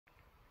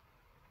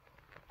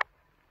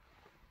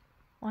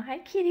Well, hi,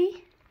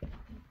 kitty.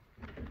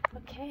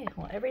 Okay,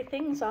 well,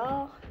 everything's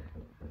all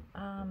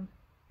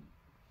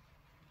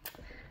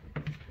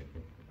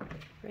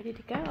ready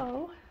to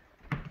go.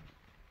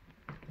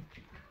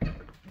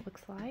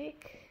 Looks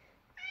like.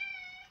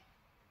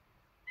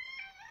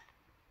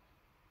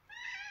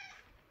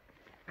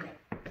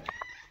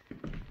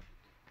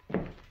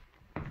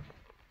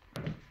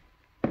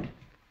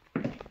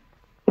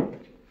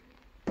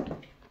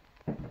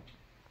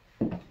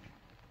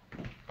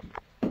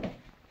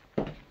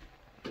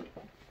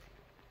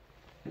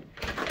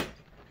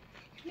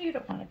 You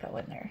don't want to go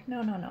in there.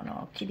 No, no, no,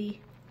 no, kitty.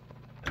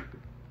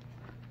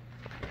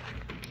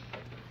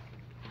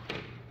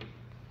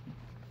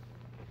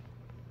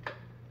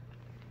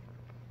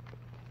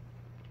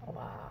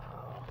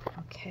 Wow.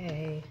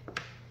 Okay.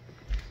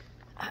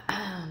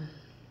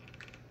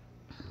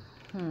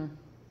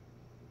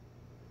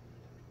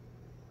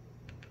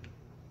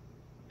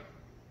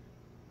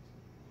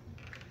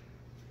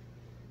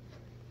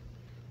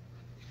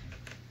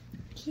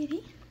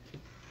 Kitty.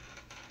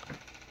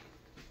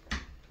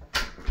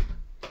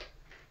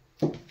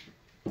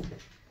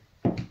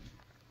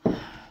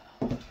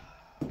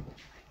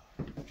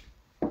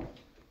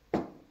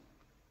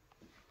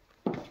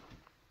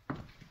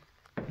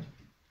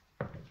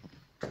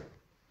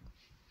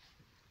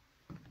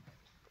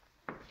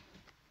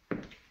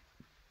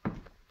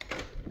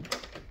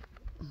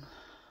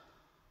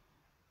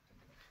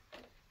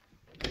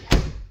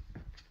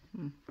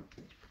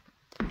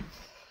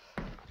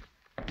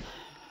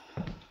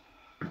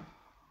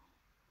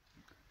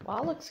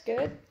 Wall looks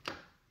good.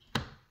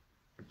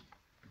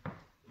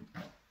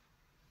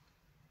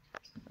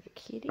 The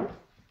kitty.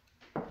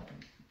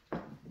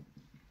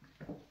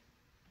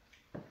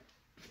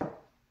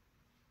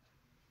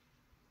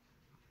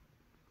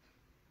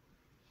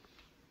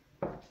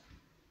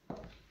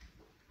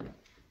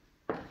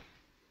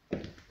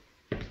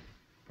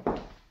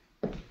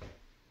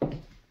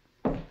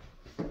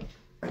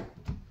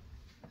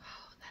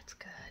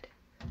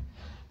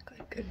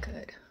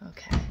 Good.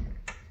 Okay. I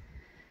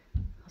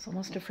was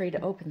almost afraid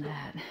to open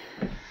that.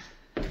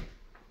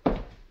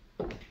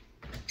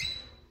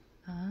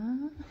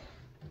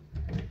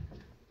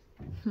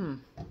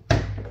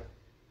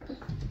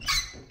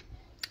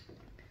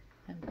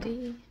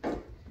 Empty.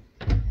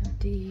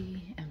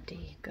 Empty.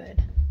 Empty.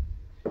 Good.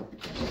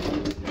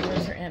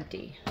 Doors are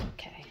empty.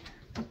 Okay.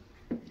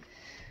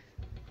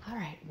 All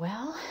right.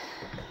 Well,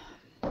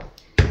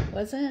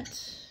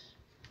 wasn't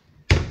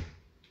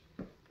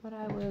what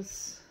I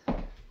was.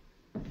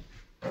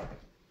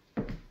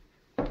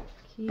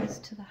 Keys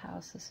to the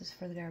house. This is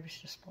for the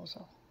garbage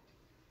disposal.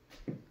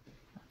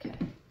 Okay.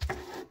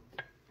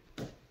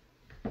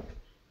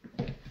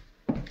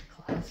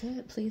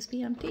 Closet, please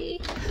be empty.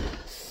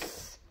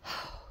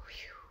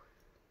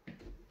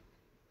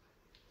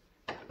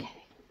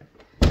 Okay.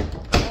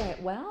 All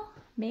right, well,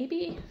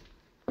 maybe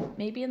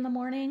in the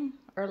morning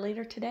or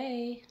later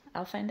today,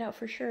 I'll find out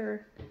for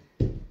sure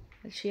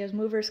that she has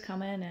movers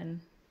coming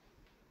and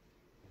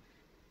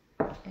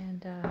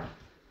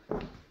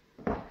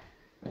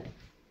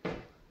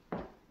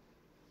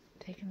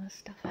taking this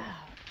stuff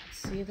out.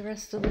 Let's see the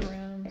rest of the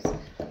rooms.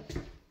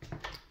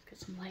 Get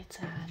some lights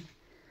on.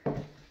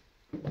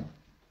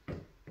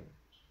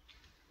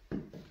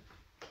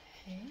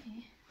 Okay,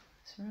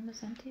 this room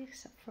is empty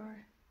except for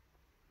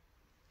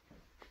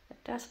the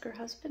desk her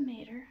husband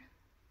made her.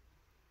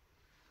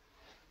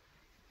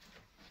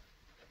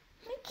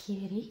 Hi,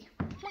 kitty.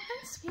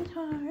 Hi,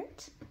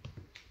 sweetheart.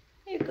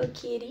 There you go,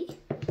 kitty.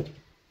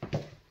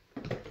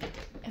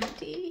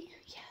 Empty.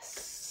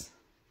 Yes.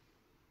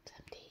 It's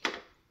empty.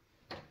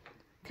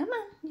 Come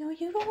on. No,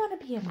 you don't want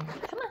to be in there.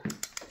 Come on.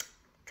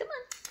 Come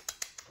on.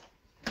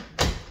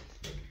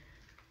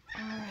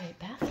 All right,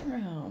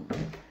 bathroom.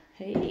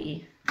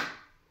 Hey. All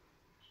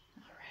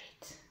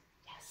right.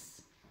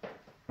 Yes.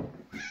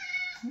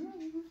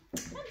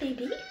 Hi,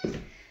 baby.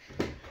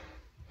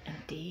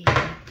 Empty.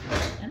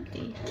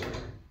 Empty.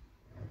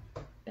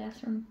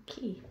 Bathroom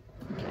key.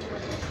 Okay.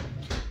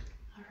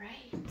 All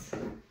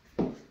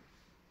right.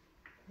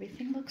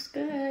 Everything looks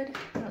good.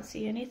 I don't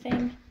see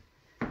anything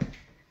I'm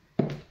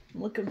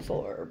looking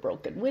for.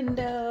 Broken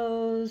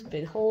windows,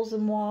 big holes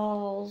in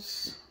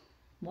walls,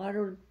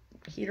 water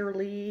heater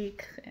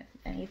leak,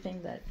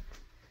 anything that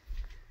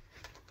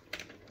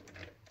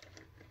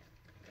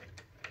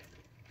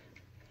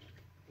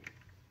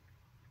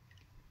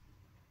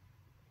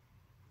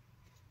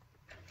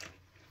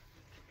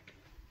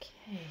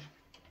okay.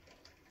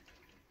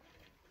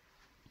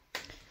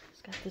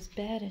 It's got this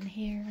bed in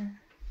here.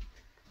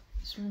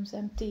 This room's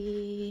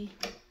empty.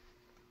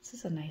 This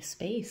is a nice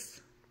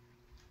space.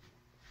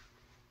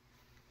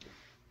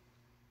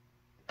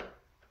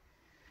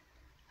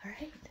 All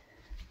right.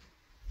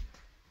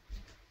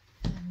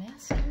 The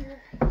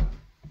master.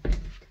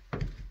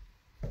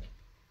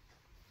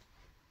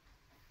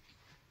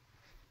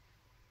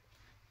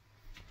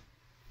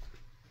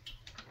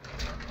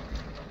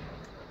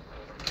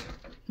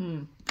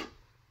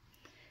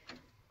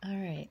 All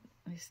right.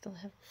 We still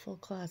have a full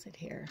closet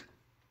here.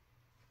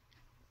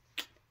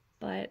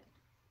 But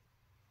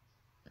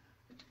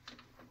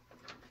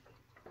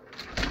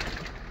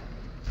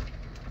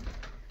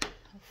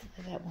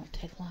that won't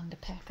take long to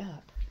pack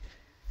up.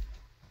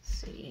 Let's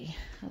see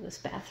how this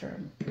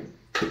bathroom.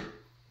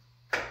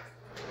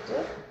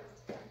 Whoop.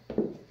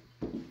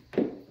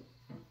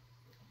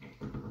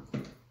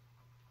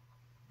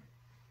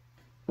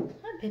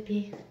 Hi,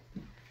 Pippi.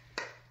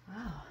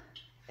 Wow,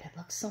 it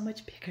looks so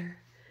much bigger.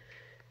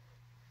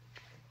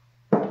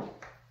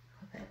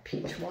 With that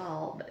peach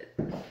wall, but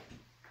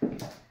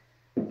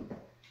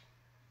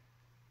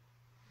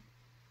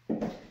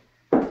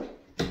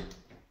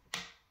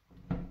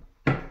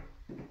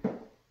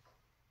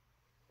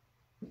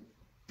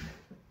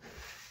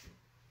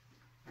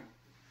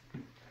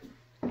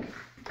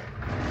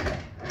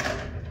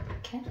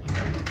okay.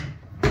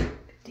 Good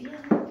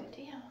deal, good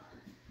deal.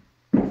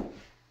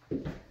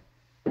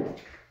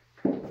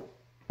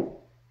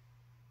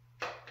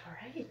 All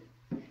right.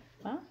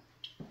 Well,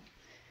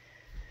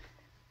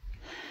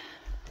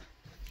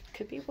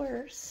 could be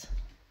worse.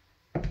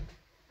 I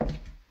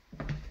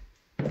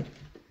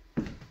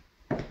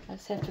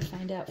just have to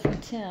find out from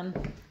Tim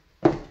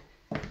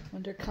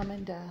when they're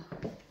coming to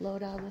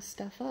load all this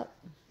stuff up.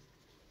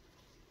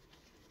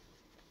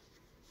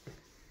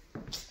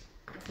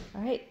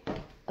 All right,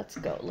 let's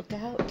go. Look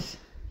out.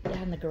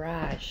 Yeah, in the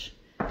garage.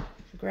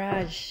 The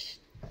garage,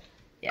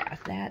 yeah,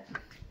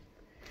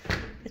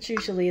 that's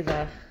usually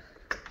the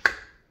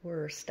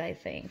worst, I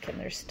think, and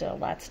there's still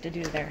lots to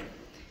do there.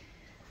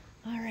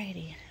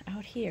 Alrighty,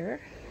 out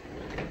here,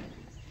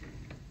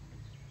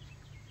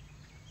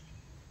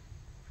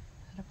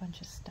 got a bunch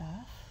of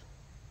stuff.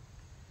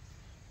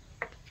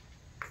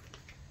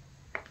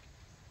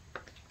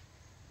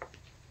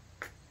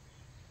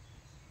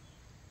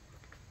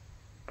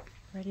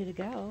 Ready to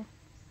go.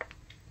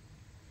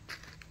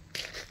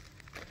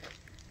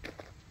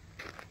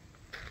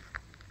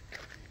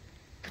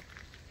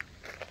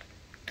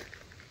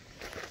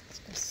 Let's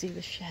go see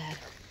the shed,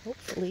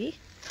 hopefully.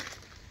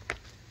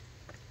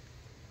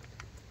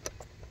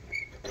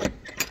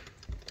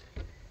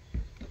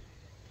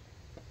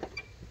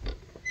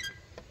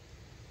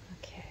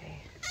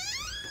 Okay,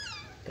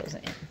 goes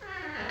in.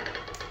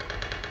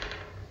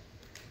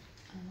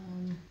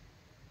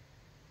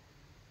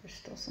 There's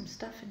still some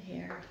stuff in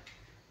here.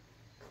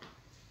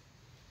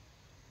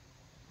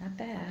 Not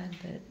bad,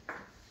 but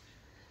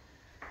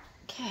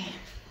okay.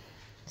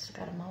 Still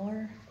got a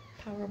mower,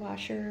 power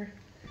washer.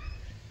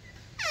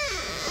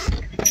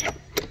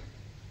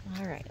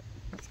 All right,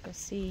 let's go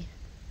see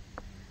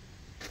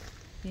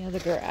the other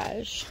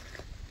garage.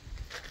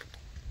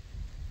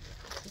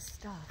 Lots of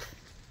stuff.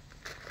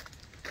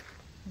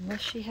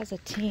 Unless she has a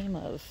team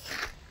of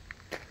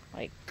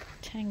like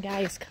 10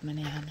 guys coming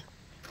in.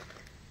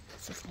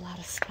 There's a lot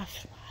of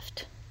stuff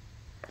left.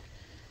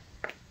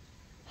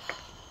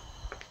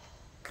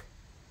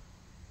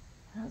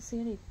 I don't see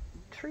any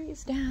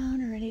trees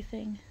down or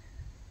anything.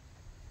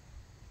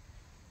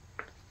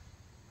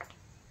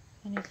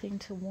 Anything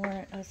to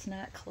warrant us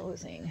not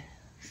closing.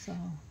 So,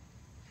 all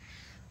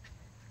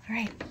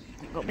right,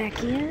 go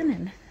back in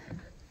and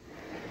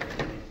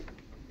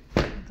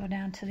go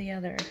down to the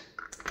other.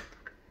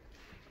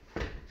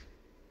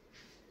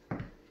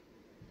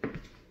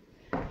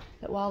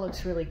 That wall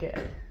looks really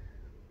good.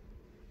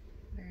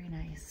 Very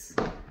nice.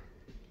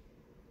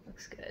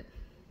 Looks good.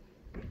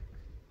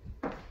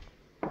 All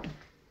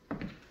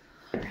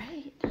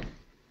right.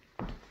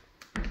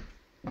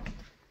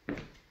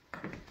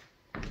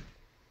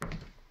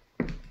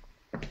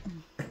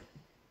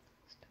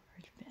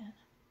 Storage bin.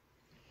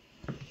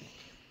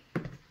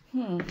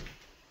 All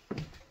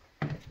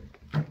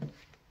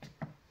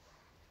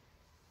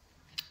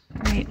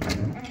right.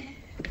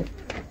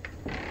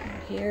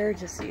 Here,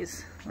 just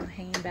these little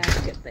hanging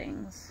basket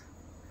things.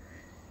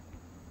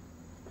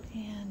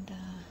 And a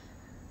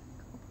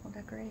couple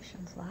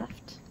decorations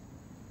left.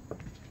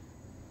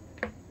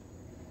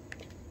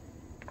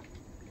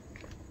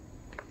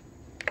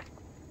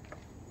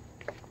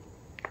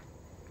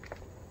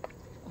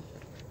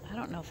 I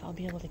don't know if I'll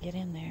be able to get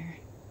in there.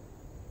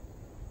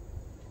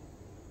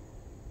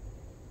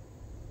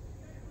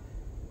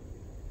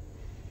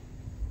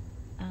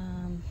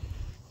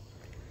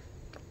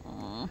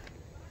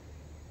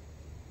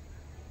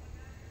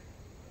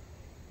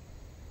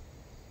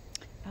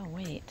 Oh,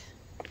 wait.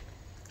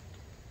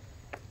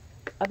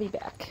 I'll be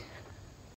back.